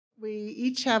We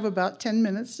each have about 10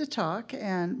 minutes to talk,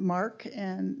 and Mark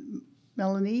and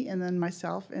Melanie, and then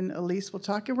myself and Elise will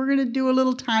talk, and we're going to do a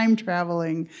little time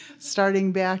traveling,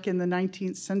 starting back in the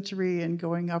 19th century and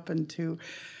going up into,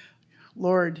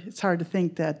 Lord, it's hard to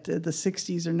think that the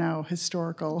 60s are now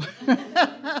historical.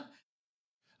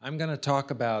 I'm going to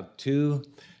talk about two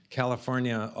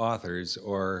California authors,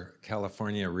 or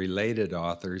California-related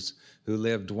authors, who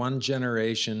lived one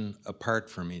generation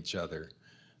apart from each other.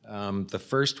 The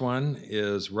first one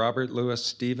is Robert Louis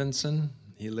Stevenson.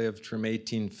 He lived from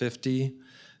 1850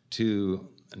 to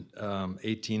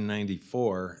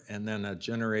 1894, and then a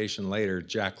generation later,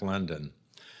 Jack London.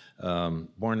 Born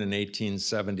in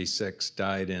 1876,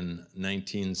 died in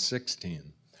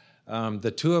 1916.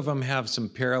 The two of them have some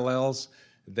parallels.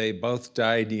 They both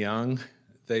died young.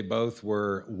 They both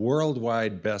were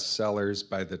worldwide bestsellers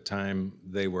by the time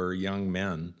they were young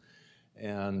men.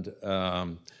 And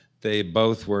they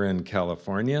both were in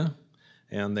California,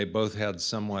 and they both had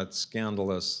somewhat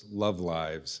scandalous love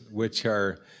lives, which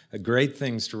are great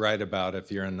things to write about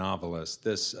if you're a novelist.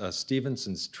 This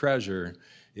Stevenson's Treasure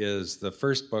is the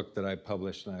first book that I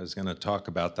published, and I was going to talk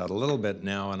about that a little bit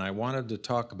now, and I wanted to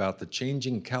talk about the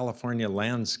changing California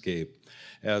landscape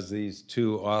as these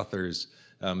two authors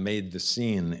made the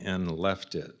scene and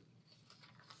left it.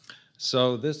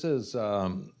 So this is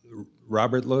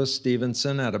Robert Louis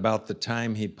Stevenson at about the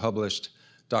time he published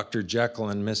Dr. Jekyll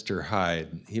and Mr.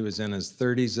 Hyde. He was in his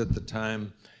 30s at the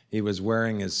time. He was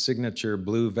wearing his signature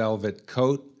blue velvet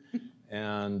coat,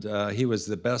 and he was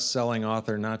the best-selling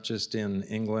author not just in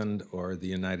England or the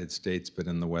United States, but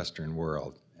in the Western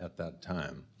world at that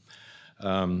time.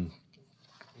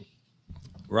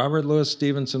 Robert Louis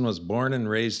Stevenson was born and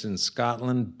raised in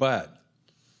Scotland, but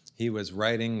he was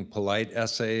writing polite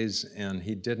essays, and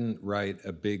he didn't write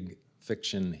a big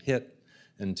fiction hit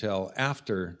until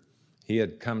after he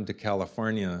had come to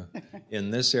California in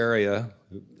this area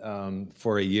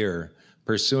for a year,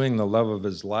 pursuing the love of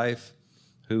his life,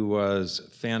 who was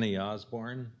Fanny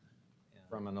Osborne,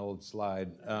 from an old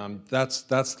slide. That's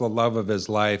the love of his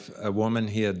life, a woman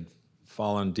he had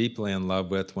fallen deeply in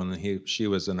love with when she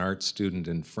was an art student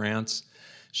in France.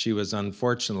 She was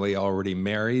unfortunately already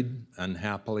married,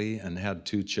 unhappily, and had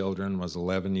 2 children, was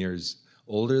 11 years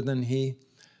older than he,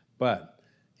 but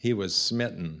he was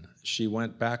smitten. She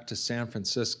went back to San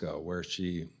Francisco, where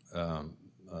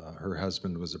her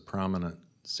husband was a prominent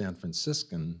San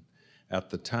Franciscan at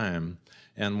the time,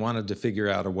 and wanted to figure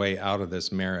out a way out of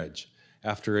this marriage.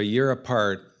 After a year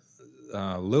apart,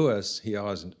 Louis, he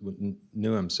always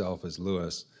knew himself as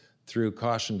Louis, threw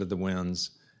caution to the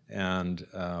winds and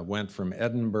went from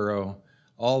Edinburgh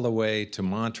all the way to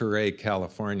Monterey,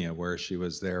 California, where she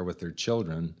was there with her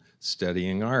children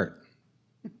studying art.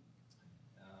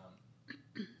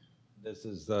 This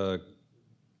is the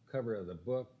cover of the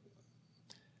book,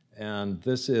 and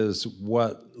this is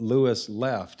what Louis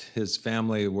left. His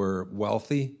family were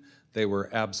wealthy. They were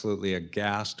absolutely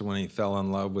aghast when he fell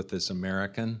in love with this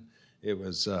American. It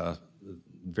was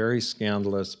very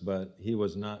scandalous, but he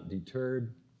was not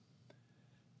deterred.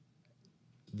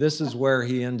 This is where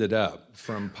he ended up,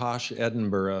 from posh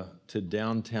Edinburgh to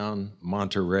downtown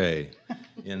Monterey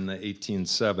in the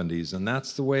 1870s. And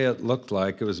that's the way it looked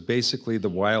like. It was basically the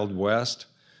Wild West,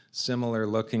 similar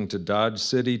looking to Dodge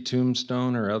City,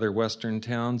 Tombstone, or other Western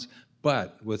towns,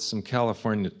 but with some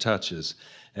California touches.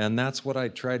 And that's what I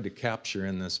tried to capture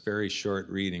in this very short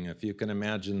reading. If you can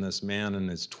imagine this man in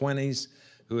his 20s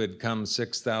who had come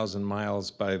 6,000 miles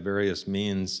by various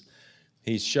means.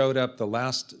 He showed up the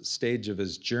last stage of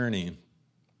his journey.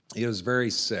 He was very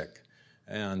sick,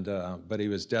 but he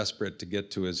was desperate to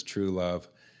get to his true love.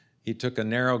 He took a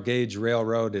narrow gauge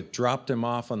railroad. It dropped him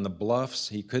off on the bluffs.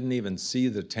 He couldn't even see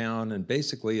the town, and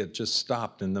basically it just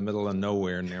stopped in the middle of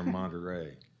nowhere near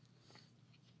Monterey.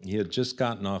 He had just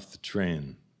gotten off the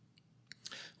train.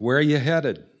 "Where are you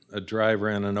headed?" A driver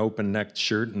in an open-necked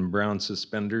shirt and brown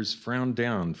suspenders frowned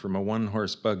down from a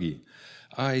one-horse buggy.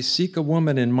 "I seek a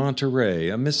woman in Monterey,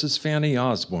 a Mrs. Fanny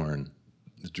Osborne."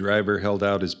 The driver held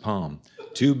out his palm.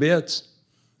 "2 bits."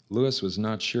 Louis was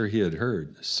not sure he had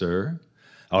heard. "Sir?"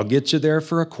 "I'll get you there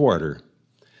for a quarter."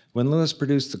 When Louis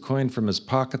produced the coin from his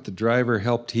pocket, the driver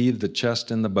helped heave the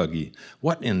chest in the buggy.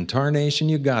 "What in tarnation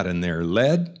you got in there,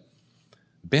 lead?"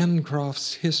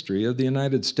 "Bancroft's History of the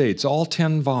United States, all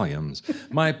 10 volumes.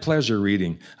 My pleasure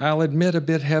reading. I'll admit a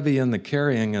bit heavy in the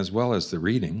carrying as well as the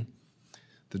reading."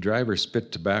 The driver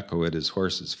spit tobacco at his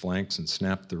horse's flanks and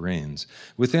snapped the reins.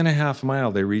 Within a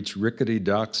half-mile, they reached rickety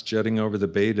docks jutting over the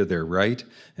bay to their right,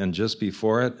 and just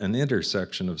before it, an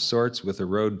intersection of sorts with a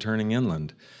road turning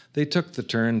inland. They took the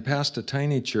turn, passed a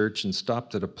tiny church, and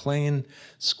stopped at a plain,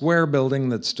 square building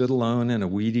that stood alone in a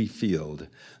weedy field.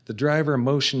 The driver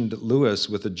motioned Lewis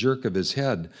with a jerk of his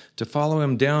head to follow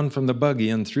him down from the buggy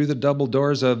and through the double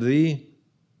doors of the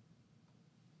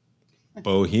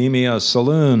Bohemia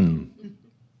Saloon.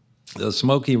 The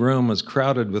smoky room was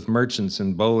crowded with merchants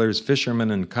and bowlers, fishermen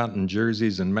in cotton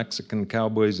jerseys, and Mexican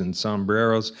cowboys in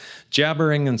sombreros,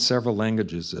 jabbering in several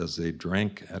languages as they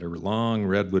drank at a long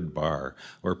redwood bar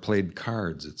or played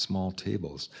cards at small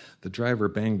tables. The driver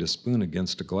banged a spoon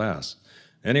against a glass.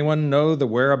 "Anyone know the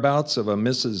whereabouts of a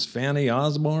Mrs. Fanny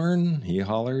Osborne?" he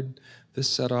hollered. This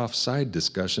set off side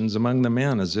discussions among the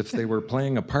men as if they were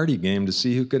playing a party game to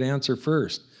see who could answer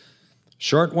first.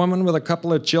 "Short woman with a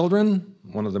couple of children?"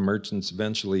 one of the merchants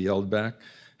eventually yelled back.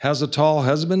 "Has a tall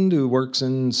husband who works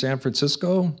in San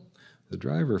Francisco?" The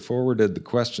driver forwarded the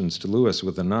questions to Lewis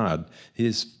with a nod.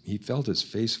 He felt his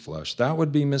face flush. "That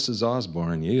would be Mrs.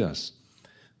 Osborne, yes."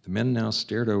 The men now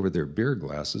stared over their beer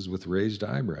glasses with raised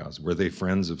eyebrows. Were they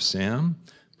friends of Sam?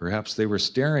 Perhaps they were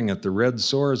staring at the red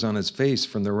sores on his face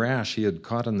from the rash he had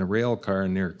caught in the rail car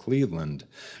near Cleveland,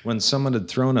 when someone had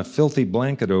thrown a filthy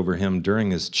blanket over him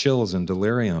during his chills and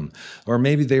delirium. Or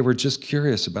maybe they were just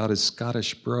curious about his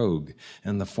Scottish brogue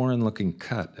and the foreign-looking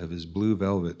cut of his blue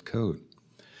velvet coat.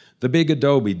 "The big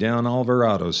adobe down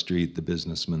Alvarado Street," the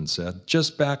businessman said,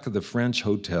 "just back of the French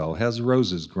Hotel, has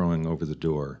roses growing over the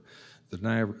door."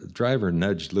 The driver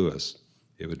nudged Lewis.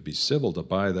 "It would be civil to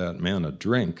buy that man a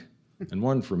drink. And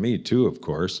one for me, too, of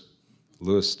course."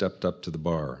 Lewis stepped up to the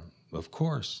bar. "Of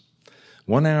course."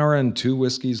 1 hour and 2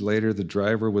 whiskeys later, the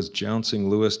driver was jouncing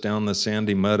Lewis down the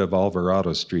sandy mud of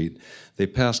Alvarado Street. They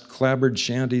passed clapboard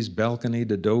shanties,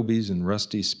 balconied adobes, and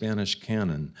rusty Spanish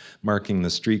cannon, marking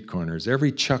the street corners.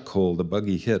 Every chuck hole the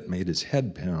buggy hit made his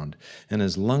head pound and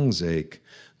his lungs ache.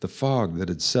 The fog that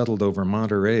had settled over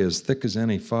Monterey, as thick as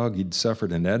any fog he'd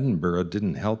suffered in Edinburgh,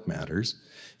 didn't help matters.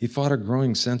 He fought a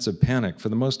growing sense of panic. For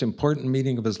the most important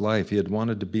meeting of his life, he had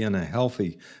wanted to be in a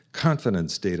healthy, confident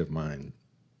state of mind.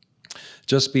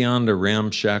 Just beyond a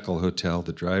ramshackle hotel,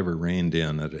 the driver reined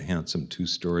in at a handsome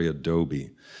 2-story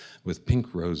adobe with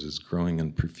pink roses growing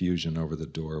in profusion over the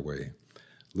doorway.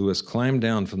 Lewis climbed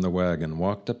down from the wagon,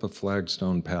 walked up a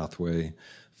flagstone pathway.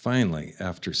 Finally,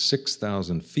 after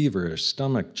 6,000 feverish,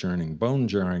 stomach-churning,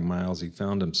 bone-jarring miles, he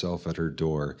found himself at her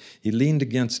door. He leaned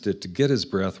against it to get his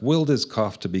breath, willed his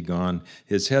cough to be gone,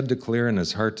 his head to clear and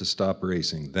his heart to stop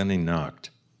racing. Then he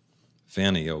knocked.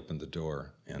 Fanny opened the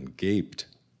door and gaped.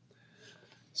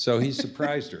 So he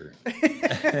surprised her.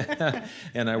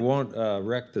 And I won't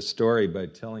wreck the story by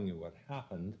telling you what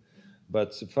happened,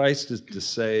 but suffice it to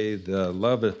say the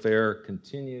love affair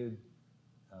continued.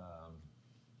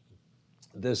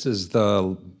 This is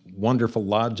the wonderful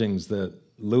lodgings that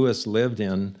Lewis lived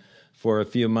in for a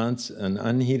few months, an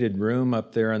unheated room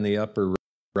up there in the upper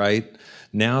right.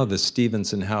 Now the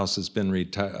Stevenson House has been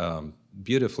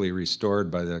beautifully restored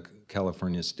by the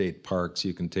California State Parks.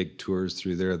 You can take tours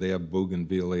through there. They have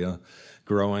bougainvillea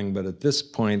growing, but at this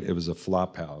point it was a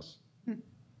flop house.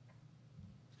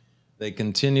 They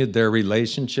continued their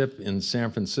relationship in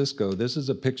San Francisco. This is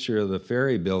a picture of the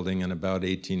Ferry Building in about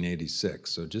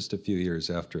 1886, so just a few years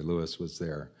after Lewis was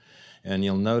there. And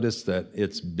you'll notice that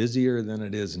it's busier than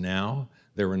it is now.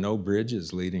 There were no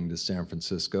bridges leading to San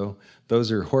Francisco.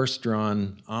 Those are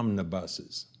horse-drawn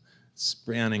omnibuses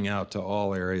spanning out to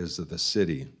all areas of the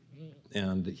city.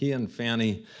 And he and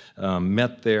Fanny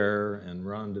met there and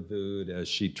rendezvoused as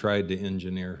she tried to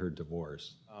engineer her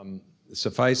divorce.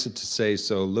 Suffice it to say,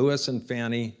 so Lewis and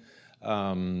Fanny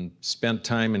spent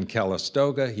time in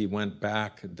Calistoga. He went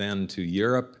back then to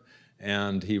Europe,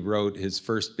 and he wrote his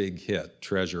first big hit,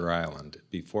 Treasure Island.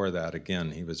 Before that, again,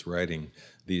 he was writing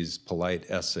these polite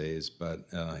essays, but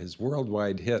his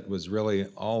worldwide hit was really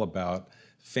all about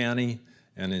Fanny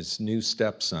and his new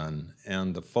stepson,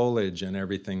 and the foliage and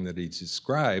everything that he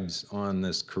describes on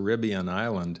this Caribbean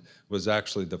island was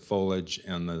actually the foliage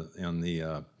and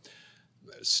the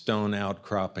stone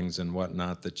outcroppings and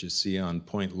whatnot that you see on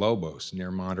Point Lobos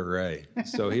near Monterey.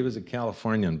 So he was a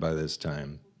Californian by this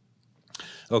time.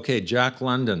 Okay, Jack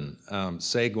London,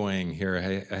 segueing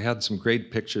here. I had some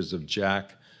great pictures of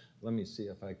Jack. Let me see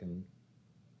if I can,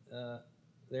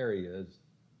 there he is.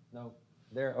 No,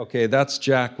 there, okay, that's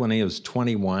Jack when he was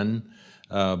 21,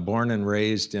 born and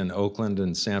raised in Oakland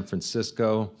and San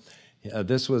Francisco.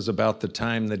 This was about the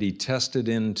time that he tested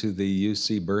into the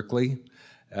UC Berkeley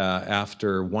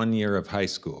after 1 year of high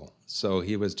school. So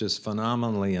he was just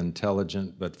phenomenally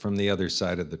intelligent, but from the other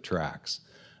side of the tracks.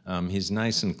 He's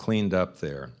nice and cleaned up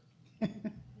there.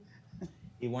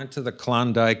 He went to the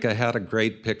Klondike. I had a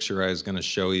great picture I was going to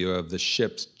show you of the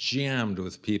ships jammed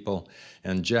with people,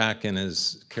 and Jack, in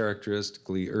his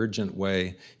characteristically urgent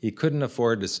way, he couldn't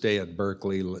afford to stay at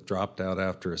Berkeley, dropped out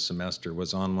after a semester,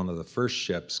 was on one of the first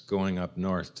ships going up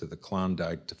north to the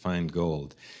Klondike to find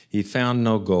gold. He found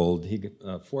no gold. He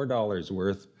 $4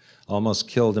 worth, almost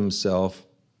killed himself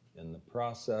in the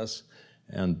process.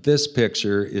 And this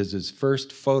picture is his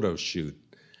first photo shoot.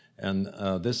 And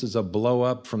this is a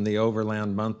blow-up from the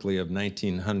Overland Monthly of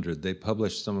 1900. They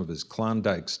published some of his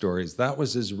Klondike stories. That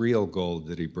was his real gold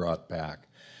that he brought back.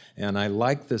 And I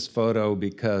like this photo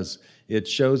because it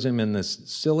shows him in this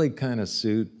silly kind of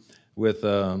suit with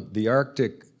the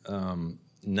Arctic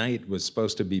night was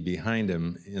supposed to be behind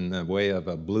him in the way of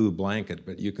a blue blanket,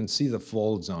 but you can see the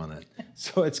folds on it.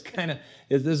 So it's kind of,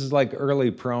 this is like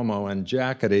early promo. And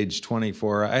Jack at age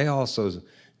 24, I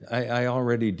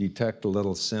already detect a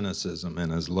little cynicism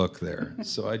in his look there.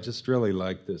 So I just really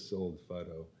like this old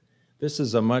photo. This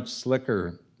is a much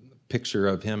slicker picture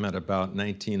of him at about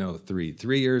 1903.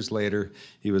 3 years later,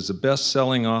 he was the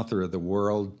best-selling author of the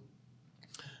world,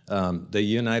 the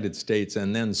United States,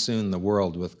 and then soon the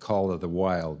world with Call of the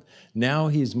Wild. Now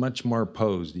he's much more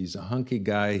posed. He's a hunky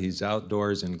guy. He's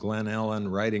outdoors in Glen Ellen,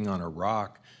 writing on a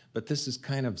rock. But this is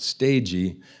kind of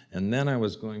stagey. And then I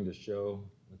was going to show,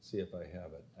 let's see if I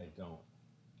have it. I don't.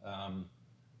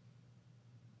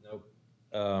 Nope.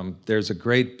 There's a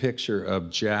great picture of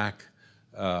Jack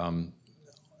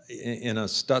in a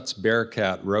Stutz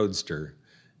Bearcat Roadster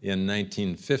in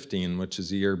 1915, which is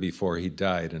the year before he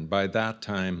died. And by that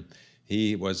time,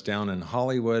 he was down in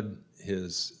Hollywood.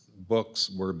 His books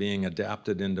were being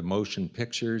adapted into motion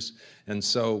pictures. And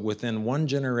so within one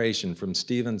generation, from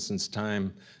Stevenson's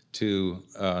time to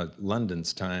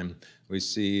London's time, we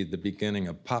see the beginning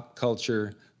of pop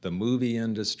culture, the movie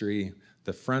industry.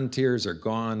 The frontiers are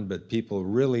gone, but people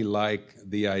really like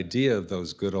the idea of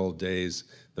those good old days.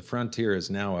 The frontier is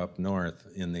now up north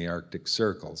in the Arctic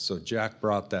Circle. So Jack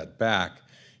brought that back.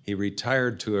 He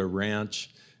retired to a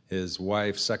ranch. His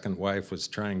wife, second wife, was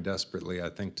trying desperately, I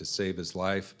think, to save his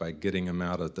life by getting him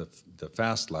out of the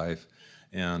fast life.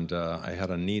 And I had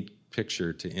a neat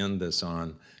picture to end this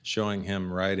on, showing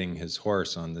him riding his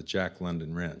horse on the Jack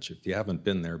London Ranch. If you haven't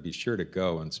been there, be sure to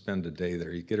go and spend a day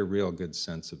there. You get a real good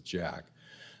sense of Jack.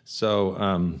 So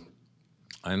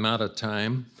I'm out of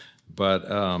time, but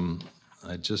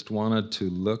I just wanted to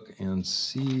look and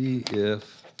see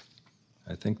if,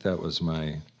 I think that was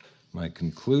my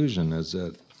conclusion, is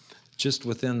that just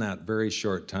within that very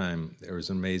short time, there was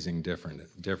an amazing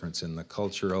difference in the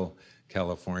cultural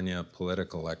California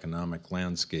political economic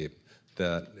landscape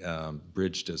that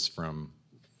bridged us from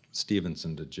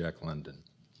Stevenson to Jack London.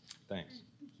 Thanks.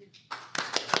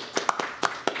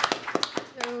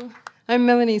 So I'm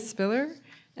Melanie Spiller,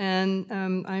 and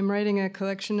I'm writing a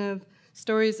collection of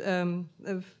stories of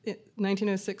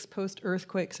 1906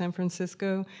 post-earthquake San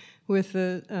Francisco, with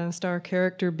the star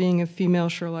character being a female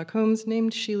Sherlock Holmes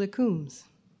named Sheila Coombs.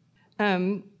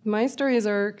 My stories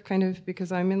are kind of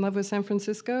because I'm in love with San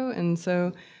Francisco, and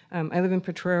so I live in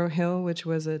Potrero Hill, which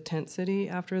was a tent city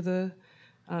after the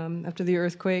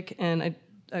earthquake, and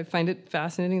I find it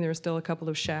fascinating. There are still a couple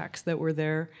of shacks that were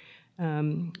there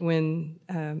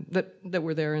that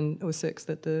were there in '06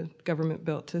 that the government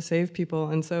built to save people,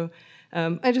 and so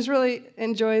I just really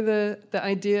enjoy the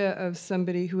idea of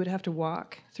somebody who would have to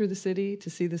walk through the city to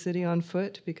see the city on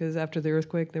foot, because after the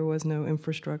earthquake there was no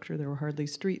infrastructure, there were hardly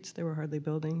streets, there were hardly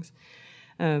buildings,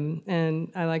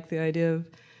 and I like the idea of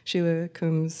Sheila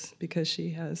Coombs because she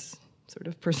has sort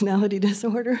of personality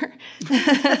disorder,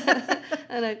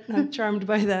 and I'm charmed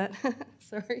by that.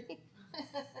 Sorry.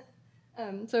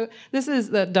 So this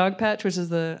is the Dog Patch, which is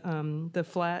the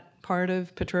flat part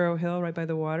of Potrero Hill right by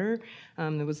the water.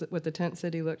 It was what the tent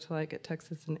city looked like at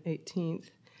Texas and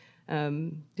 18th.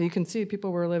 You can see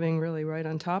people were living really right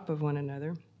on top of one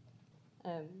another.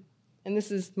 And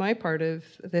this is my part of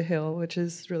the hill, which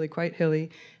is really quite hilly,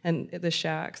 and the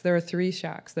shacks. There are 3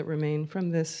 shacks that remain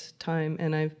from this time,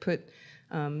 and I've put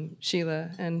Sheila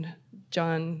and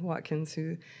John Watkins,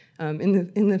 who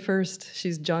in the first,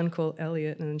 she's John Cole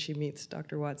Elliott, and then she meets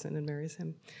Dr. Watson and marries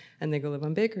him, and they go live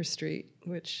on Baker Street,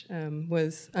 which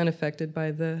was unaffected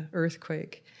by the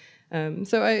earthquake.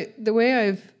 So the way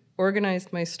I've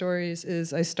organized my stories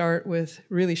is I start with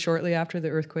really shortly after the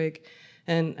earthquake.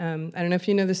 And I don't know if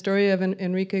you know the story of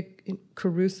Enrique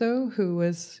Caruso, who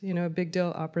was, a big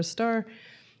deal opera star.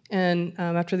 And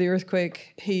after the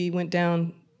earthquake, he went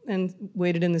down and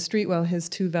waited in the street while his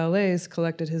 2 valets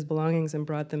collected his belongings and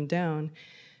brought them down.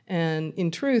 And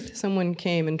in truth, someone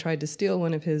came and tried to steal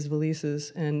one of his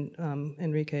valises, and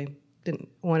Enrique didn't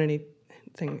want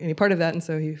any part of that, and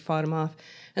so he fought him off,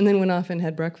 and then went off and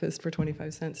had breakfast for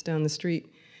 25 cents down the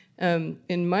street.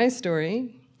 In my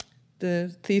story,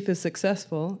 the thief is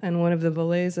successful, and one of the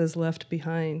valets is left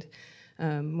behind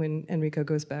when Enrico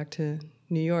goes back to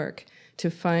New York to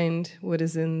find what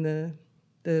is in the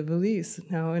valise.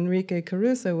 Now, Enrique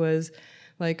Caruso was,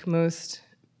 like most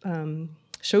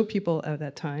show people at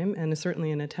that time, and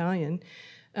certainly an Italian,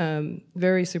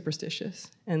 very superstitious.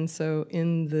 And so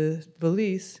in the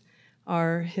valise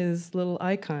are his little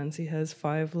icons. He has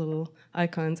 5 little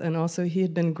icons, and also he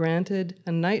had been granted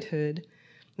a knighthood,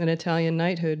 an Italian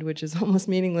knighthood, which is almost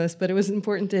meaningless, but it was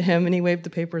important to him, and he waved the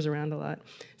papers around a lot.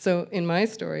 So in my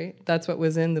story, that's what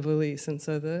was in the valise, and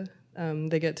so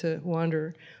they get to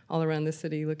wander all around the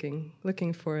city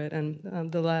looking for it.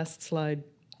 And the last slide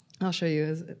I'll show you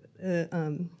is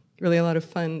really a lot of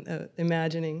fun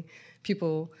imagining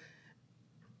people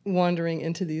wandering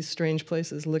into these strange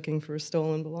places looking for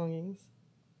stolen belongings.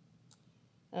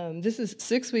 This is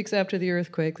 6 weeks after the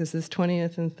earthquake. This is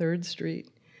 20th and 3rd Street,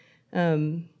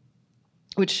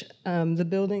 which the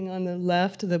building on the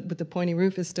left with the pointy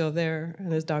roof is still there,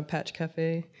 and there's Dogpatch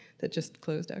Cafe that just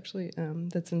closed, actually,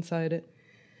 that's inside it.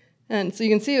 And so you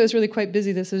can see it was really quite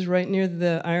busy. This is right near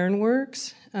the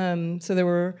ironworks. So there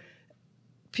were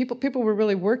people were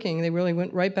really working. They really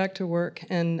went right back to work,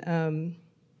 and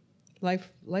life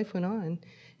went on.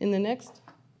 In the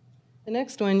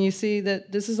next one, you see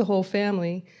that this is a whole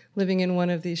family living in one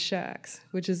of these shacks,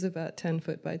 which is about 10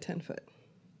 foot by 10 foot.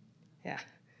 Yeah.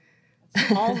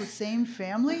 All the same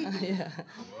family? Yeah.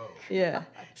 Yeah.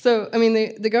 So, I mean,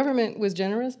 the government was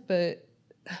generous, but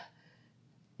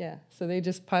yeah, so they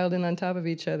just piled in on top of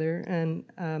each other. And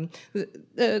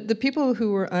the people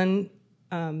who were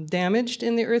undamaged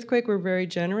in the earthquake were very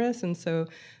generous, and so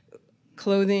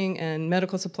clothing and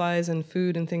medical supplies and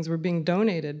food and things were being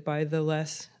donated by the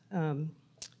less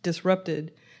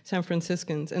disrupted San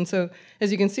Franciscans. And so,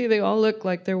 as you can see, they all look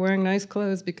like they're wearing nice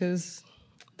clothes because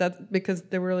there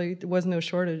was no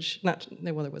shortage.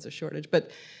 There was a shortage,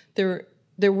 but there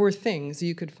were things.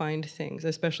 You could find things,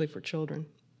 especially for children.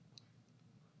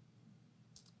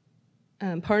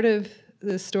 Part of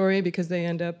the story, because they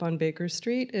end up on Baker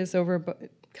Street, is over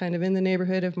kind of in the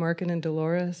neighborhood of Market and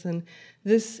Dolores, and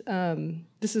this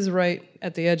is right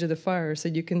at the edge of the fire, so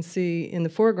you can see in the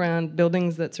foreground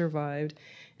buildings that survived,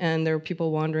 and there were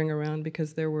people wandering around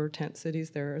because there were tent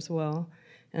cities there as well,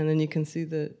 and then you can see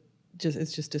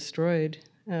it's just destroyed.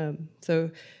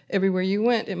 So everywhere you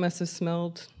went, it must have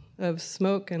smelled of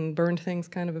smoke and burned things,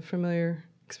 kind of a familiar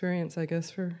experience, I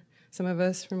guess, for some of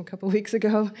us from a couple weeks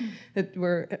ago.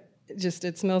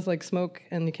 It smells like smoke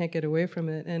and you can't get away from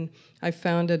it. And I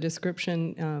found a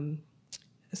description,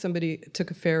 somebody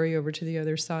took a ferry over to the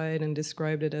other side and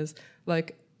described it as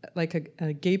like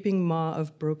a gaping maw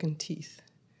of broken teeth.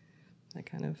 That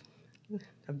kind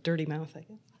of dirty mouth, I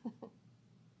guess.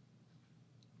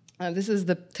 This is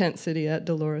the tent city at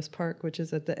Dolores Park, which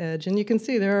is at the edge. And you can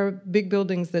see there are big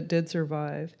buildings that did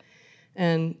survive.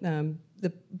 And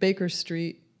the Baker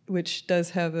Street, which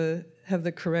does have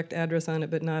the correct address on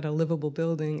it, but not a livable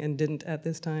building, and didn't at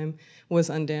this time, was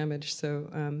undamaged. So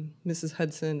Mrs.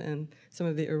 Hudson and some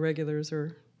of the irregulars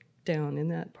are down in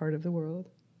that part of the world.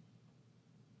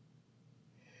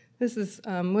 This is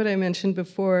what I mentioned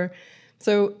before.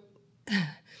 So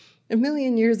a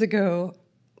million years ago,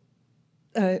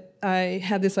 I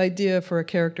had this idea for a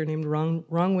character named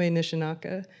Wrongway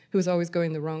Nishinaka, who was always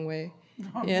going the wrong way.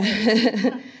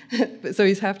 So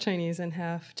he's half Chinese and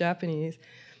half Japanese.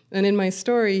 And in my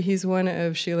story, he's one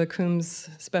of Sheila Coombs'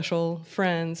 special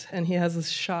friends, and he has this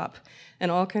shop,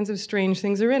 and all kinds of strange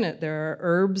things are in it. There are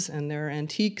herbs, and there are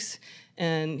antiques,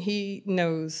 and he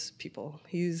knows people.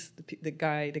 He's the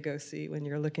guy to go see when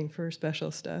you're looking for special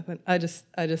stuff. And I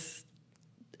just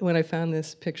when I found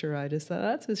this picture, I just thought,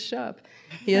 that's his shop.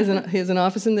 He has an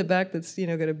office in the back that's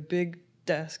got a big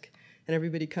desk, and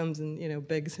everybody comes and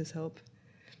begs his help.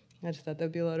 I just thought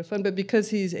that'd be a lot of fun. But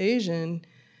because he's Asian,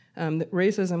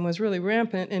 racism was really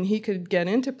rampant, and he could get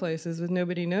into places with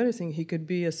nobody noticing. He could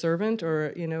be a servant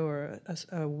or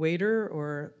a waiter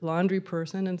or laundry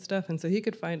person and stuff, and so he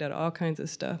could find out all kinds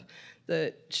of stuff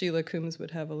that Sheila Coombs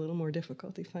would have a little more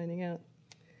difficulty finding out.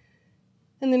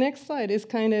 And the next slide is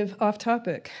kind of off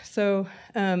topic. So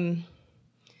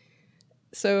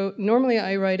normally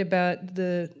I write about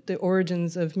the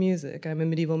origins of music. I'm a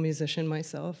medieval musician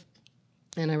myself,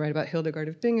 and I write about Hildegard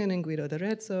of Bingen and Guido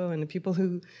d'Arezzo and the people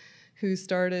who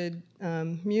started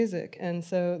music. And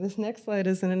so this next slide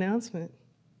is an announcement.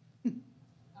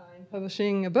 I'm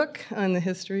publishing a book on the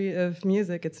history of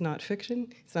music. It's not fiction.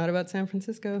 It's not about San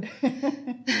Francisco,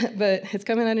 but it's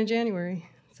coming out in January.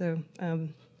 So I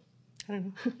don't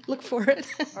know. Look for it.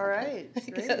 All right, I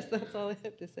great. guess that's all I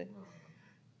have to say.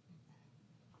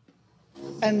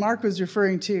 And Mark was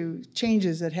referring to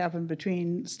changes that happened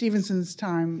between Stevenson's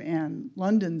time and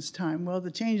London's time. Well, the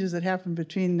changes that happened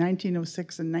between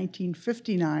 1906 and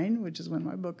 1959, which is when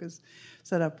my book is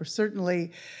set up, were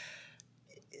certainly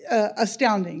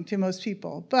astounding to most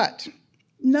people, but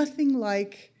nothing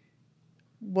like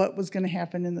what was going to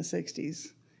happen in the 60s.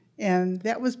 And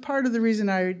that was part of the reason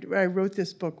I wrote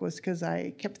this book, was because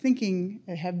I kept thinking,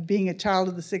 being a child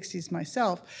of the 60s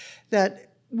myself,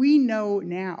 that we know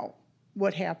now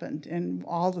what happened and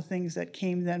all the things that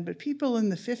came then. But people in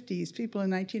the 50s, people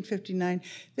in 1959,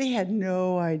 they had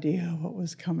no idea what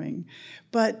was coming.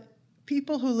 But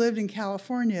people who lived in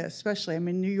California, especially, I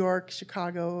mean, New York,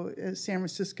 Chicago, San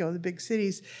Francisco, the big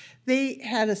cities, they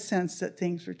had a sense that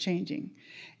things were changing.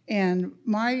 And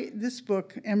this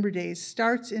book, Ember Days,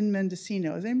 starts in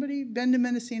Mendocino. Has anybody been to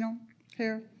Mendocino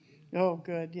here? Oh,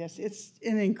 good, yes. It's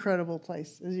an incredible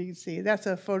place, as you can see. That's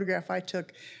a photograph I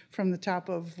took from the top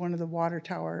of one of the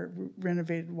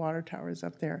renovated water towers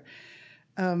up there.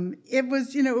 It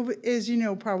was, as you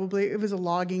know, probably, it was a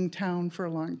logging town for a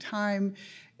long time.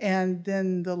 And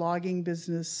then the logging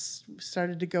business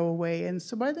started to go away. And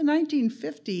so by the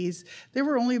 1950s, there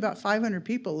were only about 500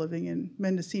 people living in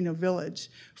Mendocino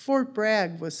Village. Fort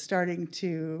Bragg was starting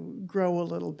to grow a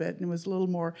little bit and was a little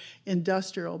more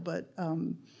industrial, but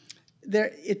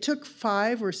it took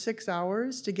 5 or 6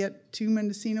 hours to get to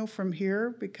Mendocino from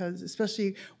here, because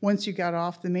especially once you got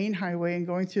off the main highway and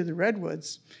going through the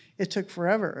redwoods, it took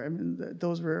forever. I mean,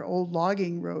 those were old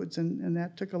logging roads, and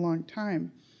that took a long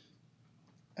time.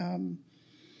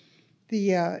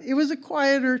 It was a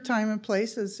quieter time and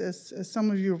place, as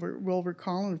some of you will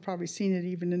recall, and have probably seen it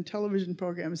even in television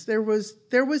programs. There was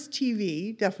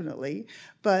TV, definitely,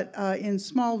 but in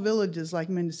small villages like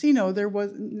Mendocino, there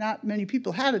was not many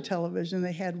people had a television.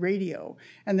 They had radio,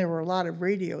 and there were a lot of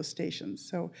radio stations.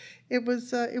 So it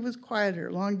was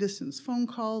quieter. Long distance phone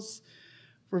calls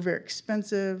were very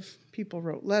expensive. People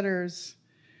wrote letters.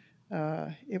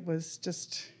 It was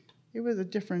a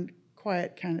different,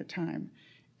 quiet kind of time.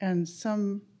 And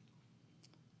some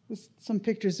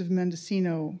pictures of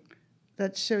Mendocino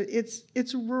that show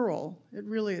it's rural. It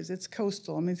really is. It's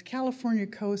coastal. I mean, the California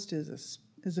coast is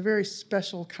a very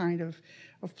special kind of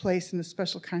place and a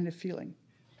special kind of feeling.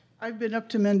 I've been up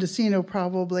to Mendocino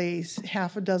probably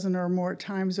half a dozen or more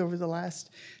times over the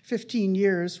last 15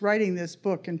 years, writing this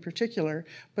book in particular,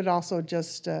 but also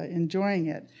just enjoying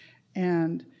it.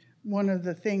 And one of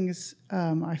the things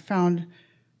I found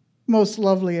most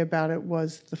lovely about it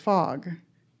was the fog.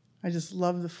 I just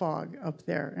love the fog up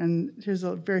there. And here's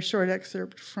a very short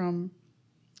excerpt from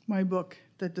my book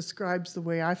that describes the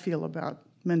way I feel about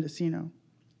Mendocino.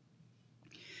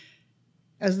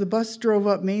 As the bus drove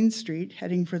up Main Street,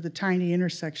 heading for the tiny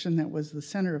intersection that was the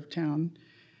center of town,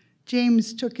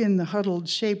 James took in the huddled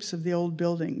shapes of the old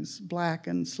buildings, black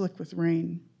and slick with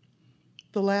rain.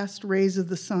 The last rays of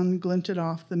the sun glinted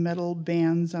off the metal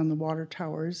bands on the water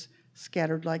towers,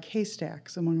 scattered like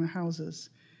haystacks among the houses.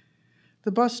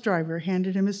 The bus driver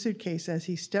handed him his suitcase as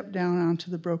he stepped down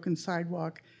onto the broken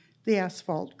sidewalk, the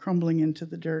asphalt crumbling into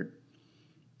the dirt.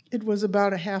 It was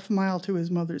about a half mile to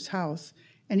his mother's house,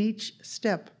 and each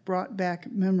step brought back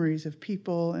memories of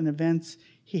people and events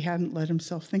he hadn't let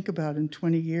himself think about in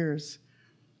 20 years.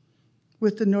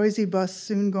 With the noisy bus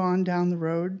soon gone down the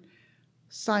road,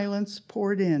 silence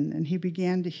poured in, and he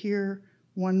began to hear,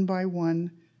 one by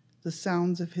one, the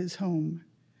sounds of his home.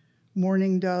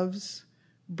 Mourning doves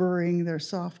burring their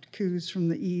soft coos from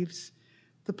the eaves,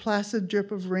 the placid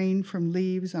drip of rain from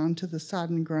leaves onto the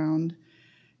sodden ground,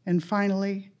 and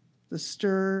finally, the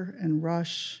stir and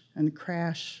rush and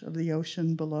crash of the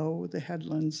ocean below the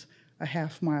headlands a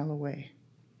half mile away.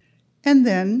 And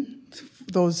then,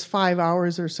 those 5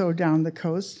 hours or so down the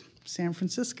coast, San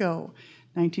Francisco.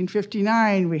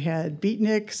 1959, we had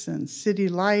beatniks and city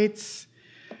lights,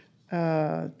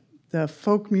 the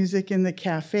folk music in the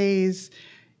cafes.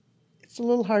 It's a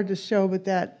little hard to show, but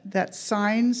that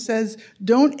sign says,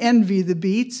 "Don't envy the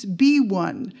beats, be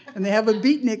one." And they have a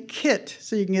beatnik kit,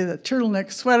 so you can get a turtleneck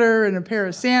sweater and a pair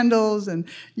of sandals, and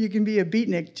you can be a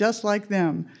beatnik just like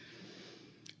them.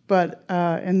 But,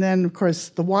 and then, of course,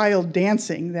 the wild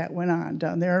dancing that went on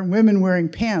down there, and women wearing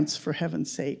pants, for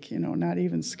heaven's sake, not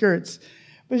even skirts.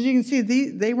 But as you can see,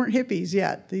 they weren't hippies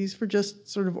yet. These were just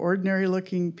sort of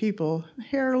ordinary-looking people,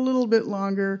 hair a little bit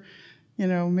longer,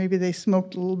 maybe they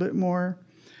smoked a little bit more.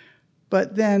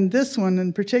 But then this one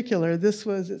in particular,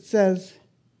 it says,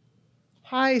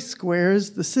 Hi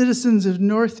Squares, the citizens of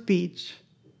North Beach,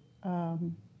 what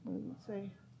did it say?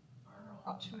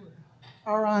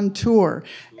 Are on tour.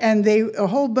 And a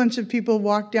whole bunch of people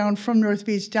walked down from North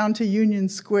Beach down to Union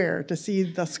Square to see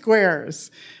the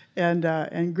squares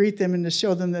and greet them and to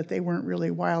show them that they weren't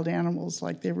really wild animals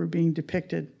like they were being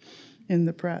depicted in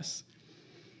the press.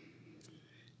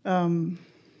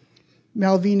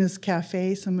 Malvina's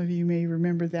Cafe, some of you may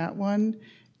remember that one.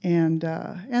 And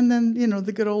then,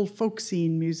 the good old folk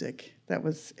scene music that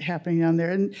was happening down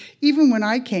there. And even when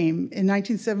I came in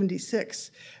 1976,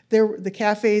 the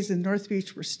cafes in North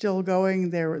Beach were still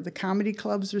going. The comedy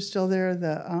clubs were still there,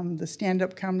 the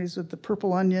stand-up comedies with the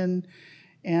Purple Onion,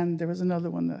 and there was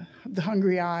another one, the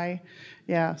Hungry Eye.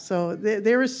 Yeah, so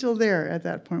they were still there at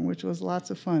that point, which was lots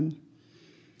of fun.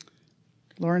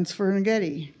 Lawrence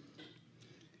Ferlinghetti.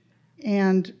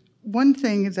 And one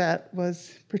thing that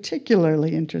was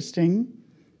particularly interesting,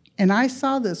 and I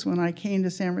saw this when I came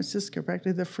to San Francisco,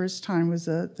 practically the first time, was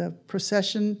the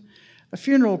procession, a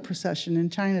funeral procession in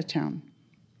Chinatown.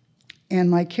 And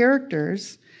my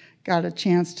characters got a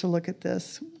chance to look at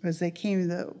this as they came.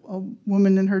 A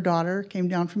woman and her daughter came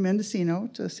down from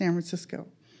Mendocino to San Francisco.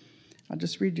 I'll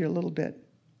just read you a little bit.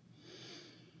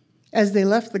 As they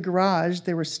left the garage,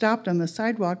 they were stopped on the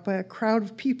sidewalk by a crowd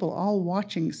of people all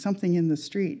watching something in the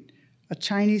street. A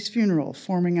Chinese funeral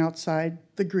forming outside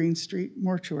the Green Street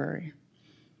mortuary.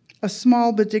 A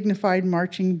small but dignified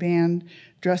marching band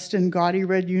dressed in gaudy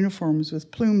red uniforms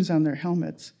with plumes on their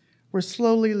helmets were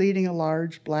slowly leading a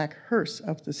large black hearse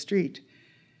up the street.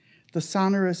 The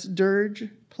sonorous dirge,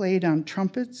 played on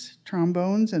trumpets,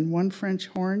 trombones, and one French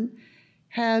horn,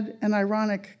 had an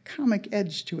ironic, comic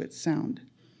edge to its sound.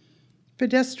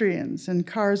 Pedestrians and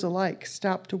cars alike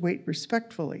stopped to wait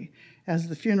respectfully as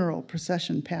the funeral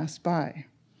procession passed by.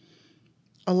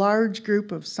 A large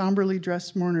group of somberly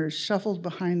dressed mourners shuffled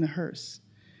behind the hearse.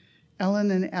 Ellen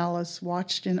and Alice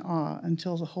watched in awe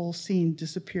until the whole scene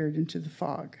disappeared into the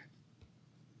fog.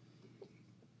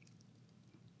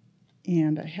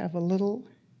 And I have a little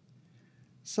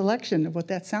selection of what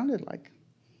that sounded like.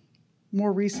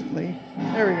 More recently,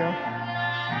 there we go.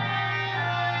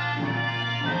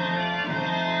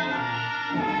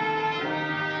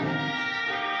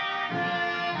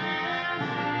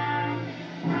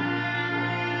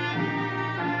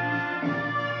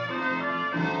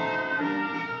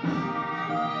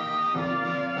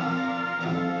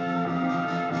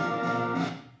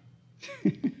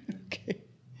 Okay,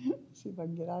 see if I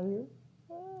can get out of here.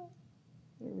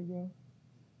 There we go.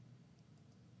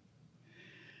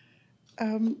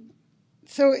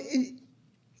 So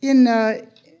in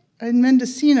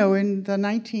Mendocino in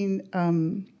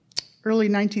the early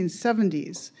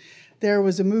 1970s, there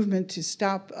was a movement to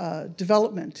stop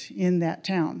development in that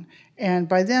town. And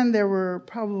by then there were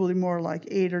probably more like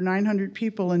 800 or 900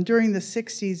 people. And during the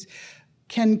 60s,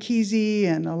 Ken Kesey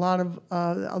and a lot of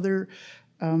other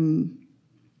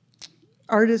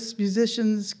artists,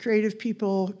 musicians, creative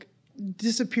people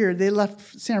disappeared. They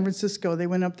left San Francisco. They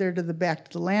went up there to the Back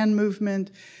to the Land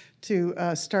movement to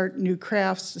start new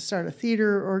crafts, to start a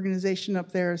theater organization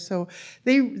up there. So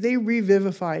they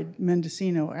revivified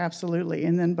Mendocino, absolutely.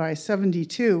 And then by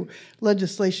 '72,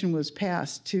 legislation was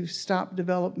passed to stop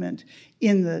development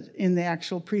in the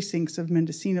actual precincts of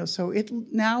Mendocino. So it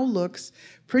now looks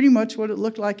pretty much what it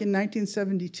looked like in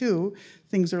 1972.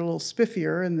 Things are a little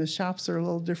spiffier and the shops are a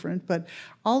little different, but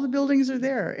all the buildings are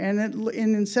there. And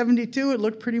in '72, it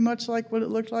looked pretty much like what it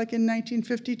looked like in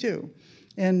 1952.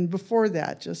 And before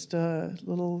that, just a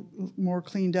little more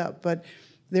cleaned up. But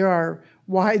there are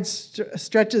wide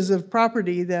stretches of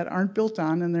property that aren't built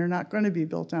on, and they're not going to be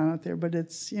built on out there. But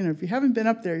it's, if you haven't been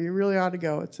up there, you really ought to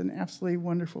go. It's an absolutely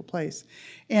wonderful place.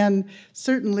 And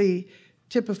certainly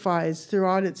typifies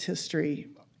throughout its history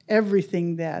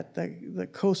everything that the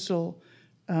coastal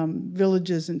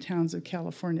villages and towns of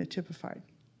California typified.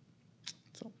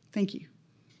 So thank you.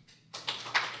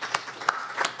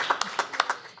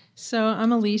 So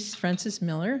I'm Elise Francis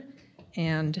Miller,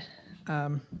 and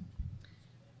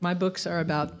my books are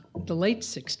about the late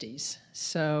 60s.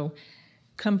 So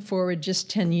come forward just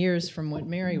 10 years from what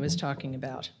Mary was talking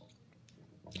about.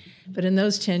 But in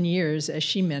those 10 years, as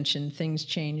she mentioned, things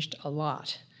changed a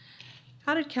lot.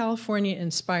 How did California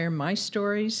inspire my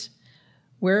stories?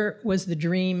 Where was the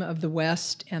dream of the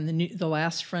West and the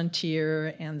last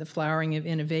frontier and the flowering of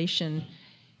innovation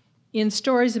in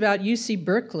stories about UC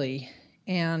Berkeley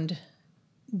and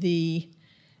the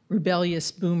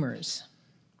rebellious boomers?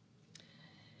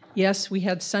 Yes, we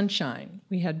had sunshine.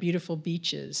 We had beautiful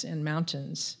beaches and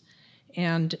mountains.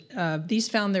 And these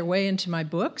found their way into my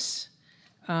books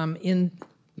in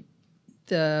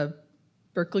The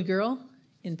Berkeley Girl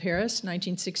in Paris,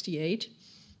 1968.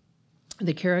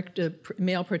 The character,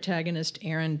 male protagonist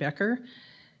Aaron Becker,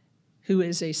 who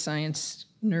is a science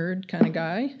nerd kind of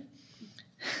guy,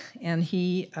 and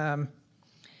he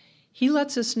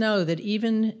lets us know that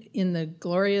even in the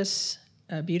glorious,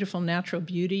 beautiful natural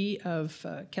beauty of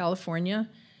California,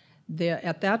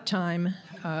 at that time,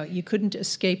 you couldn't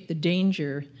escape the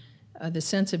danger, the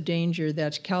sense of danger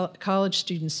that college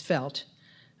students felt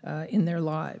in their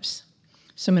lives.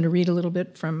 So I'm going to read a little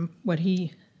bit from what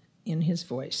in his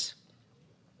voice.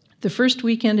 The first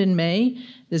weekend in May,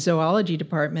 the zoology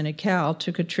department at Cal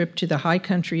took a trip to the high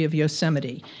country of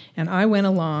Yosemite, and I went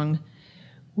along.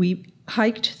 We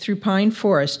hiked through pine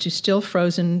forest to still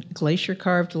frozen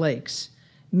glacier-carved lakes,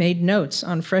 made notes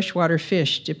on freshwater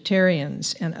fish,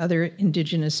 dipterians, and other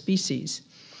indigenous species,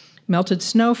 melted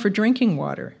snow for drinking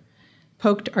water,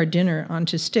 poked our dinner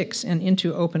onto sticks and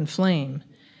into open flame,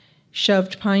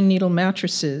 shoved pine needle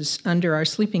mattresses under our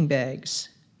sleeping bags.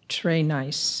 Très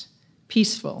nice,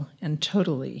 peaceful, and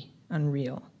totally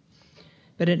unreal.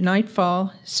 But at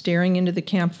nightfall, staring into the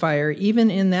campfire, even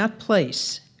in that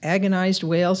place, agonized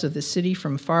wails of the city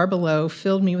from far below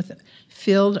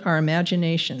filled our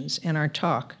imaginations, and our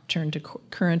talk turned to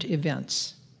current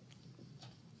events.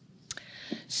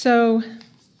 So,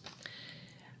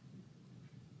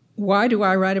 why do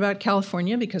I write about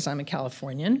California? Because I'm a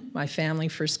Californian. My family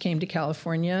first came to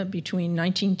California between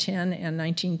 1910 and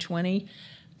 1920.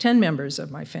 10 members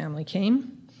of my family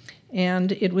came,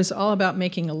 and it was all about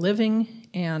making a living,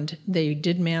 and they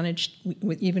did manage,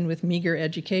 even with meager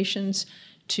educations,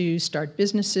 to start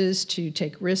businesses, to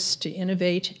take risks, to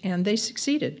innovate, and they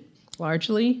succeeded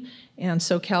largely, and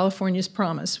so California's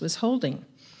promise was holding.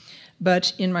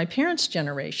 But in my parents'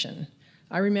 generation,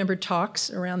 I remember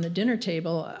talks around the dinner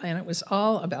table, and it was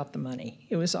all about the money.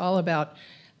 It was all about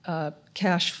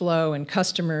cash flow and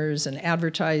customers and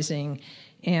advertising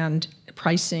and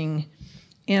pricing.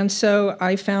 And so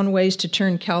I found ways to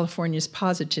turn California's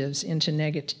positives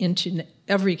into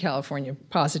every California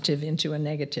positive into a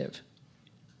negative.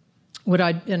 What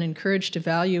I'd been encouraged to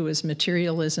value was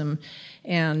materialism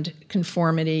and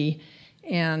conformity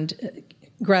and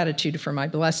gratitude for my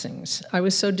blessings. I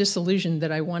was so disillusioned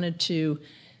that I wanted to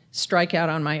strike out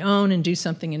on my own and do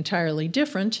something entirely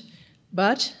different,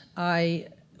 but I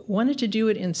wanted to do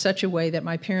it in such a way that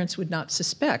my parents would not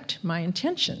suspect my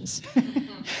intentions.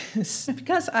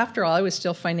 Because after all, I was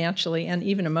still financially and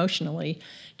even emotionally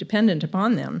dependent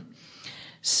upon them.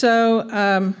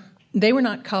 So they were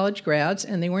not college grads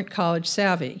and they weren't college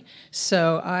savvy.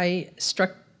 So I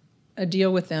struck a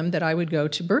deal with them that I would go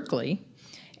to Berkeley.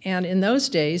 And in those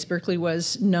days, Berkeley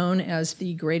was known as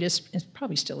the greatest, it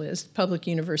probably still is, public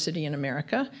university in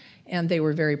America. And they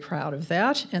were very proud of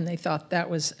that, and they thought that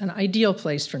was an ideal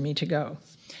place for me to go.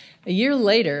 A year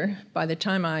later, by the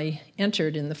time I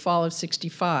entered in the fall of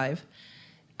 '65,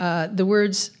 the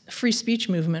words free speech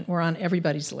movement were on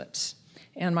everybody's lips.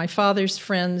 And my father's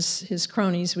friends, his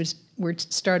cronies,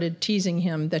 started teasing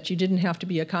him that you didn't have to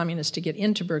be a communist to get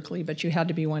into Berkeley, but you had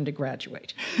to be one to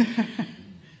graduate.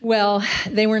 Well,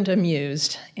 they weren't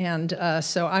amused, and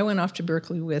so I went off to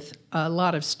Berkeley with a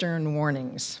lot of stern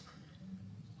warnings.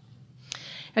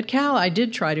 At Cal, I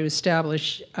did try to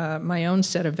establish my own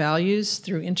set of values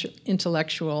through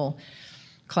intellectual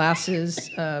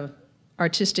classes,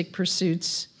 artistic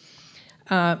pursuits,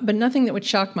 but nothing that would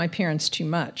shock my parents too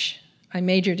much. I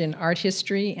majored in art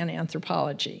history and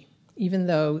anthropology. Even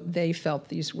though they felt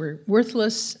these were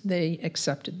worthless, they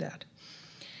accepted that.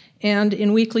 And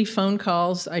in weekly phone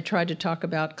calls, I tried to talk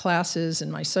about classes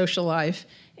and my social life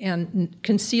and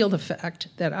conceal the fact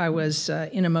that I was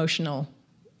in emotional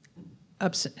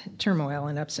turmoil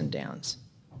and ups and downs.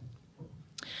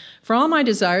 For all my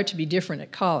desire to be different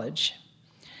at college,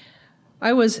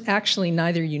 I was actually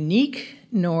neither unique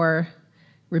nor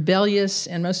rebellious,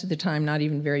 and most of the time not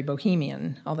even very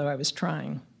bohemian, although I was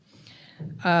trying.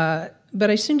 But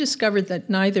I soon discovered that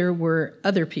neither were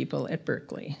other people at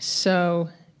Berkeley. So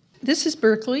this is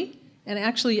Berkeley, and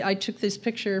actually I took this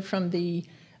picture from the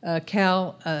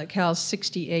Cal's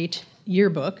 '68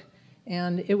 yearbook,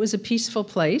 and it was a peaceful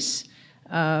place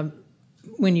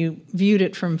when you viewed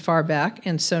it from far back,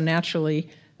 and so naturally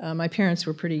my parents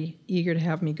were pretty eager to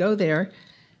have me go there,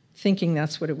 thinking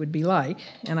that's what it would be like,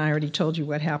 and I already told you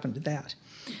what happened to that.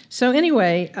 So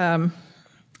anyway,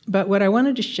 but what I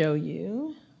wanted to show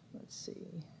you, let's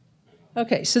see.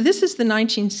 Okay, so this is the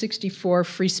 1964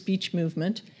 free speech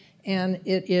movement, and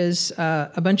it is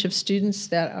a bunch of students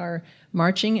that are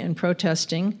marching and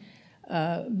protesting,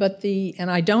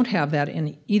 and I don't have that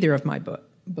in either of my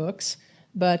books,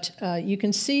 but you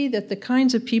can see that the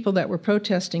kinds of people that were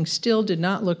protesting still did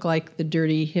not look like the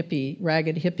dirty hippie,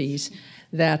 ragged hippies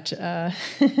that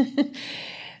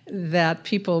that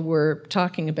people were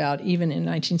talking about even in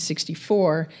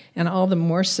 1964, and all the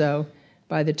more so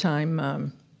by the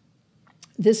time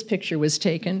this picture was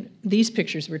taken, these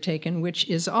pictures were taken, which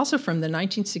is also from the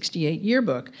 1968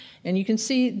 yearbook. And you can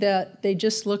see that they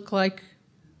just look like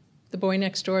the boy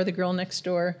next door, the girl next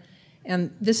door,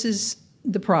 and this is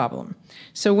the problem.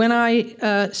 So when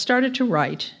I started to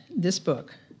write this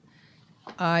book,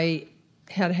 I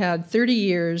had had 30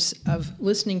 years of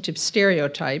listening to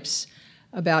stereotypes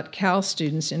about Cal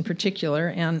students in particular,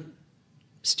 and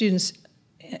students,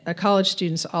 college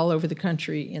students all over the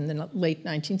country in the late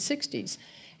 1960s.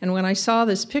 And when I saw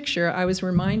this picture, I was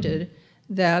reminded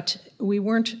that we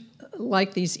weren't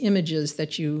like these images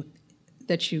that you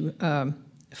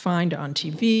find on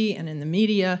TV and in the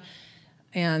media,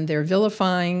 and they're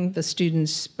vilifying the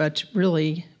students, but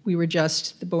really we were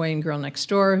just the boy and girl next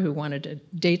door who wanted to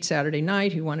date Saturday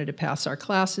night, who wanted to pass our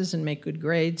classes and make good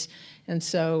grades. And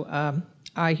so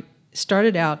I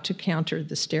started out to counter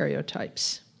the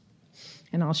stereotypes.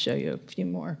 And I'll show you a few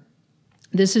more.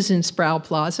 This is in Sproul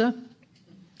Plaza,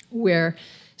 where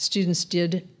students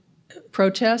did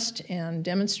protest and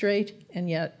demonstrate, and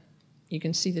yet you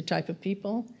can see the type of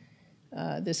people.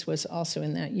 This was also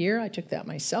in that year. I took that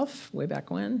myself way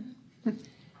back when.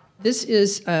 This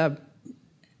is,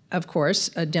 of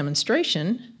course, a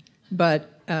demonstration,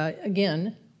 but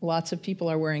again, lots of people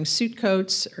are wearing suit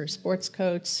coats or sports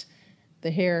coats.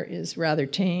 The hair is rather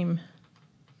tame.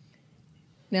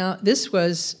 Now, this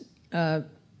was that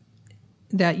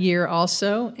year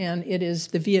also, and it is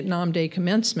the Vietnam Day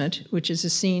commencement, which is a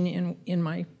scene in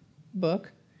my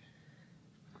book.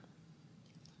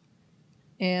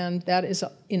 And that is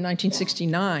in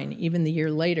 1969, even the year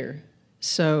later.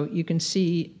 So you can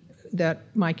see that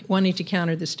my wanting to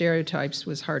counter the stereotypes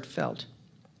was heartfelt.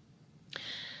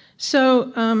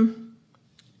 So,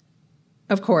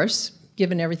 of course,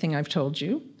 given everything I've told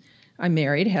you, I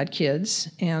married, had kids,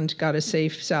 and got a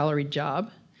safe salaried job.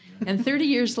 And 30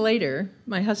 years later,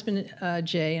 my husband,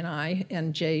 Jay, and I,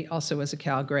 and Jay also was a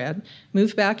Cal grad,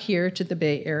 moved back here to the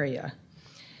Bay Area.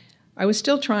 I was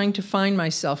still trying to find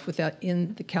myself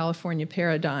in the California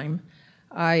paradigm.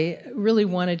 I really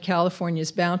wanted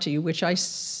California's bounty, which I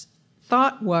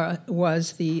thought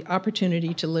was the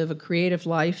opportunity to live a creative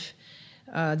life,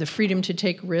 the freedom to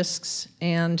take risks,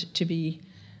 and to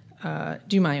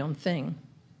do my own thing.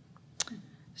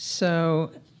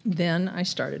 So then I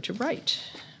started to write.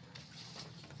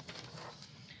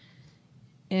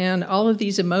 And all of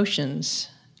these emotions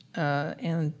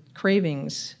and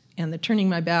cravings and the turning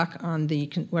my back on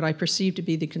what I perceive to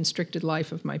be the constricted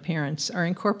life of my parents are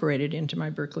incorporated into my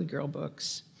Berkeley Girl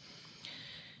books.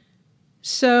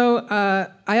 So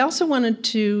I also wanted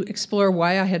to explore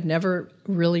why I had never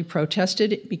really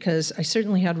protested, because I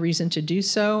certainly had reason to do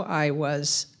so. I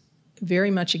was very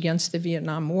much against the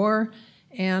Vietnam War,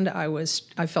 and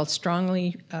I felt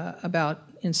strongly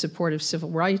in support of civil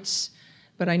rights,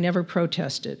 but I never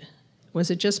protested. Was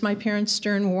it just my parents'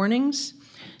 stern warnings?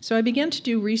 So I began to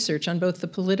do research on both the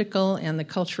political and the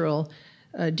cultural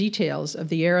details of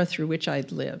the era through which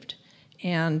I'd lived.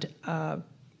 And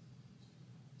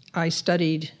I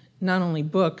studied not only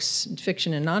books,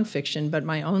 fiction and nonfiction, but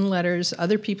my own letters,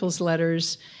 other people's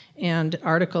letters, and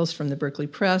articles from the Berkeley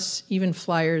Press, even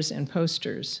flyers and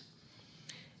posters.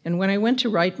 And when I went to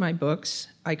write my books,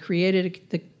 I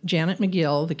created Janet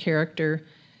McGill, the character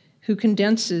who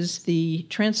condenses the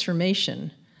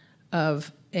transformation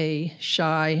of a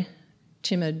shy,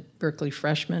 timid Berkeley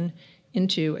freshman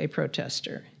into a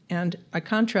protester. And I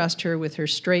contrast her with her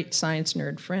straight science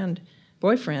nerd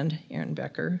boyfriend, Aaron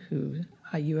Becker, who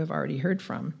you have already heard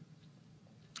from.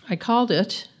 I called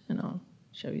it, and I'll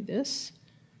show you this,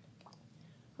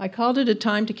 I called it A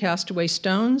Time to Cast Away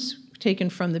Stones,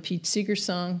 taken from the Pete Seeger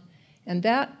song, and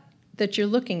that you're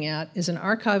looking at is an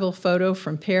archival photo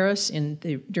from Paris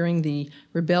during the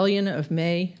rebellion of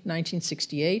May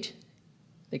 1968.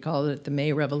 They call it the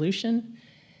May Revolution.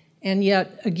 And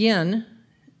yet, again,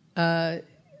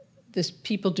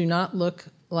 people do not look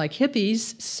like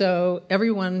hippies, so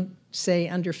everyone, say,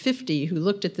 under 50 who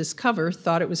looked at this cover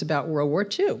thought it was about World War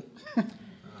II.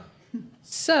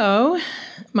 So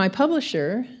my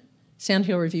publisher,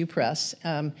 Sandhill Review Press,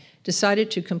 decided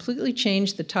to completely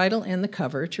change the title and the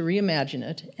cover to reimagine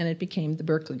it, and it became The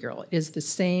Berkeley Girl. It is the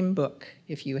same book.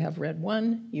 If you have read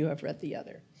one, you have read the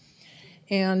other.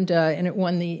 And it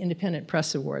won the Independent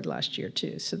Press Award last year,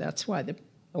 too, so that's why the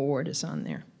award is on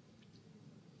there.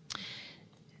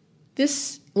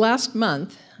 This last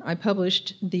month, she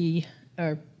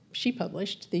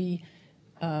published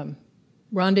the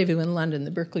Rendezvous in London,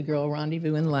 The Berkeley Girl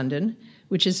Rendezvous in London,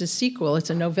 which is a sequel. It's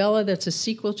a novella that's a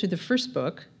sequel to the first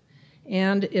book,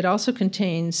 and it also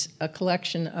contains a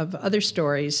collection of other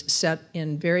stories set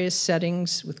in various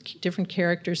settings with different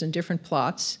characters and different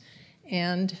plots,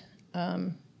 and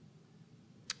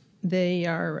they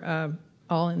are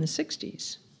all in the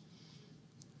 60s.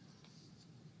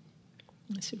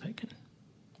 Let's see if I can.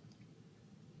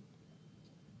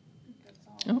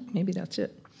 Oh, maybe that's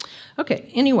it.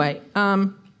 Okay, anyway,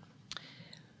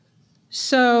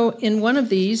 so in one of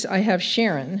these, I have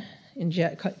Sharon in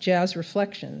Jazz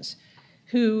Reflections,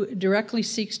 who directly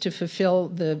seeks to fulfill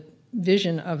the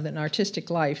vision of an artistic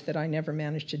life that I never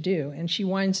managed to do. And she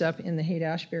winds up in the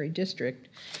Haight-Ashbury district.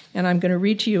 And I'm going to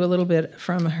read to you a little bit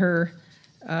from her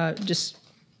just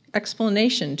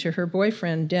explanation to her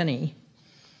boyfriend, Denny,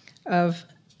 of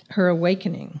her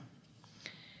awakening.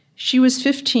 She was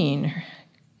 15.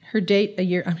 Her date a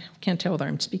year, I can't tell whether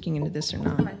I'm speaking into this or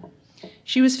not.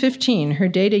 She was 15, her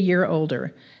date a year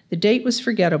older. The date was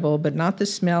forgettable, but not the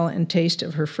smell and taste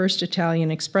of her first Italian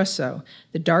espresso,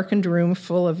 the darkened room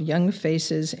full of young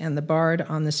faces, and the bard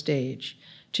on the stage.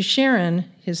 To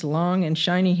Sharon, his long and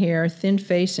shiny hair, thin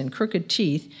face, and crooked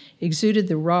teeth exuded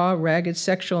the raw, ragged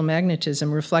sexual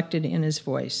magnetism reflected in his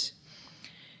voice.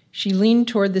 She leaned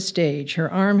toward the stage,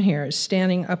 her arm hairs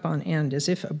standing up on end as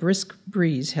if a brisk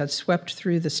breeze had swept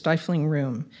through the stifling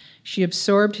room. She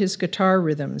absorbed his guitar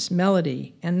rhythms,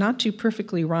 melody, and not too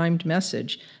perfectly rhymed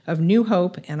message of new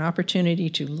hope and opportunity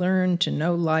to learn, to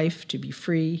know life, to be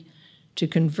free, to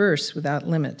converse without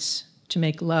limits, to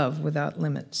make love without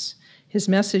limits. His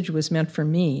message was meant for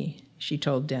me, she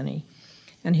told Denny,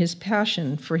 and his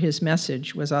passion for his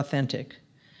message was authentic.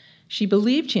 She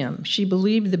believed him. She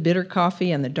believed the bitter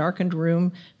coffee and the darkened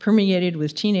room permeated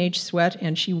with teenage sweat,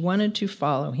 and she wanted to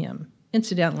follow him.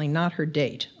 Incidentally, not her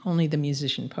date, only the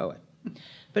musician-poet.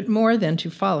 But more than to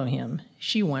follow him,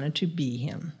 she wanted to be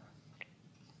him.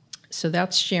 So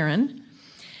that's Sharon.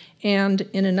 And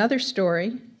in another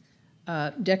story,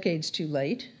 decades too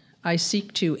late, I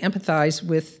seek to empathize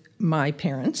with my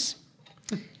parents.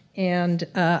 And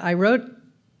I wrote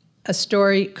a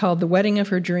story called The Wedding of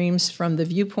Her Dreams from the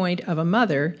viewpoint of a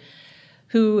mother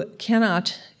who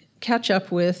cannot catch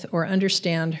up with or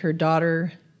understand her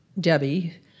daughter,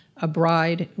 Debbie, a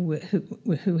bride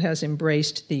who has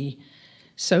embraced the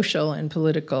social and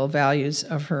political values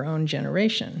of her own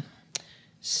generation.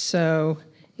 So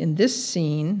in this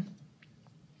scene,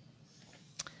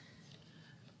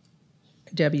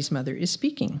 Debbie's mother is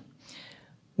speaking.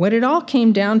 What it all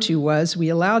came down to was we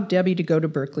allowed Debbie to go to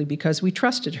Berkeley because we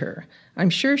trusted her.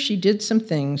 I'm sure she did some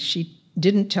things she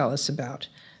didn't tell us about,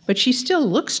 but she still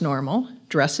looks normal,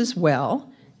 dresses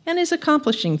well, and is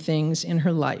accomplishing things in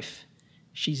her life.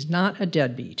 She's not a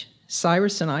deadbeat.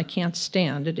 Cyrus and I can't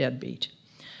stand a deadbeat.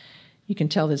 You can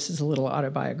tell this is a little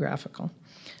autobiographical.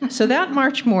 So that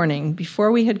March morning,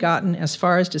 before we had gotten as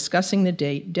far as discussing the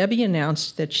date, Debbie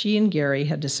announced that she and Gary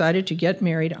had decided to get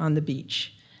married on the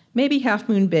beach. Maybe Half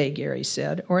Moon Bay, Gary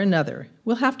said, or another.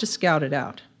 We'll have to scout it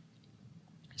out.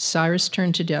 Cyrus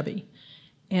turned to Debbie.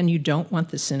 And you don't want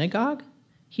the synagogue?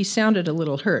 He sounded a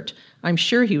little hurt. I'm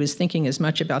sure he was thinking as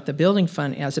much about the building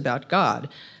fund as about God,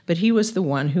 but he was the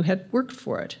one who had worked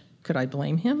for it. Could I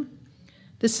blame him?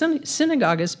 The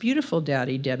synagogue is beautiful,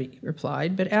 Daddy, Debbie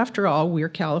replied, but after all, we're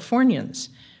Californians.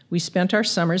 We spent our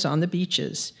summers on the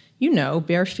beaches. You know,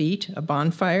 bare feet, a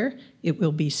bonfire. It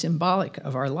will be symbolic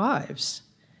of our lives.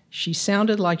 She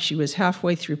sounded like she was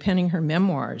halfway through penning her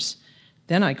memoirs.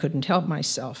 Then I couldn't help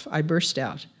myself. I burst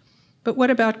out. But what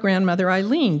about Grandmother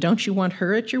Eileen? Don't you want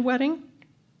her at your wedding?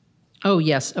 Oh,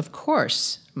 yes, of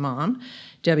course, Mom,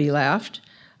 Debbie laughed.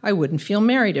 I wouldn't feel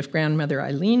married if Grandmother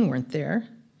Eileen weren't there.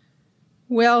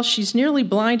 Well, she's nearly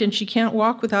blind and she can't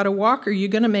walk without a walker. You're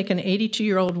going to make an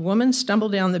 82-year-old woman stumble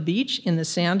down the beach in the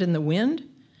sand and the wind?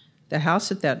 The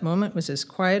house at that moment was as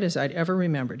quiet as I'd ever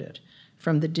remembered it.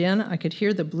 From the den, I could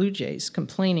hear the blue jays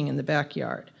complaining in the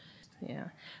backyard. Yeah.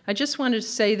 I just wanted to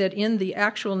say that in the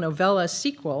actual novella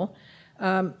sequel,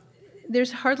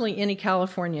 there's hardly any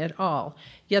California at all.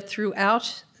 Yet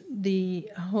throughout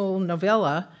the whole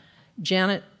novella,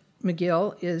 Janet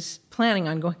McGill is planning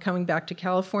on coming back to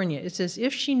California. It's as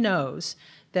if she knows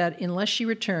that unless she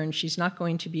returns, she's not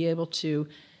going to be able to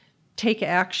take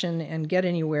action and get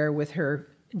anywhere with her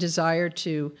desire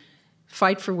to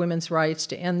fight for women's rights,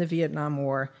 to end the Vietnam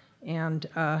War, and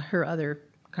her other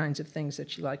kinds of things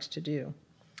that she likes to do.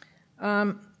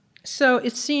 So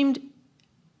it seemed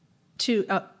to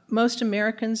most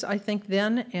Americans, I think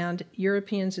then, and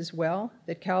Europeans as well,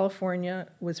 that California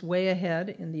was way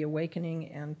ahead in the awakening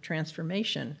and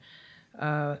transformation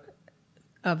and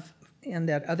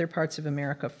that other parts of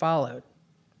America followed.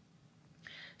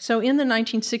 So in the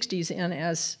 1960s, and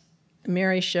as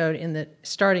Mary showed,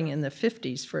 starting in the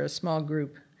 50s for a small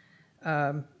group,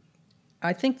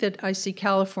 I think that I see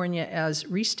California as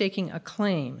restaking a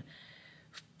claim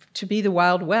to be the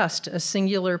Wild West, a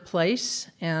singular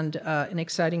place and an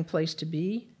exciting place to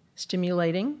be,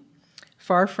 stimulating,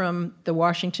 far from the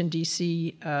Washington,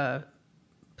 D.C.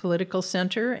 Political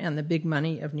center and the big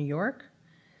money of New York.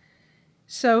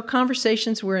 So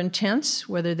conversations were intense,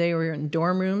 whether they were in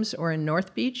dorm rooms or in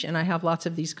North Beach, and I have lots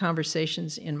of these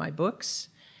conversations in my books,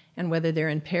 and whether they're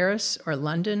in Paris or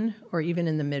London or even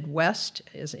in the Midwest,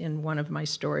 as in one of my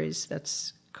stories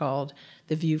that's called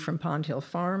The View from Pond Hill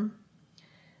Farm.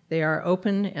 They are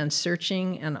open and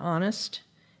searching and honest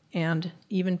and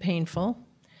even painful,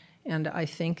 and I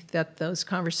think that those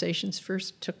conversations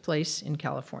first took place in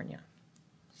California.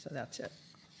 So that's it.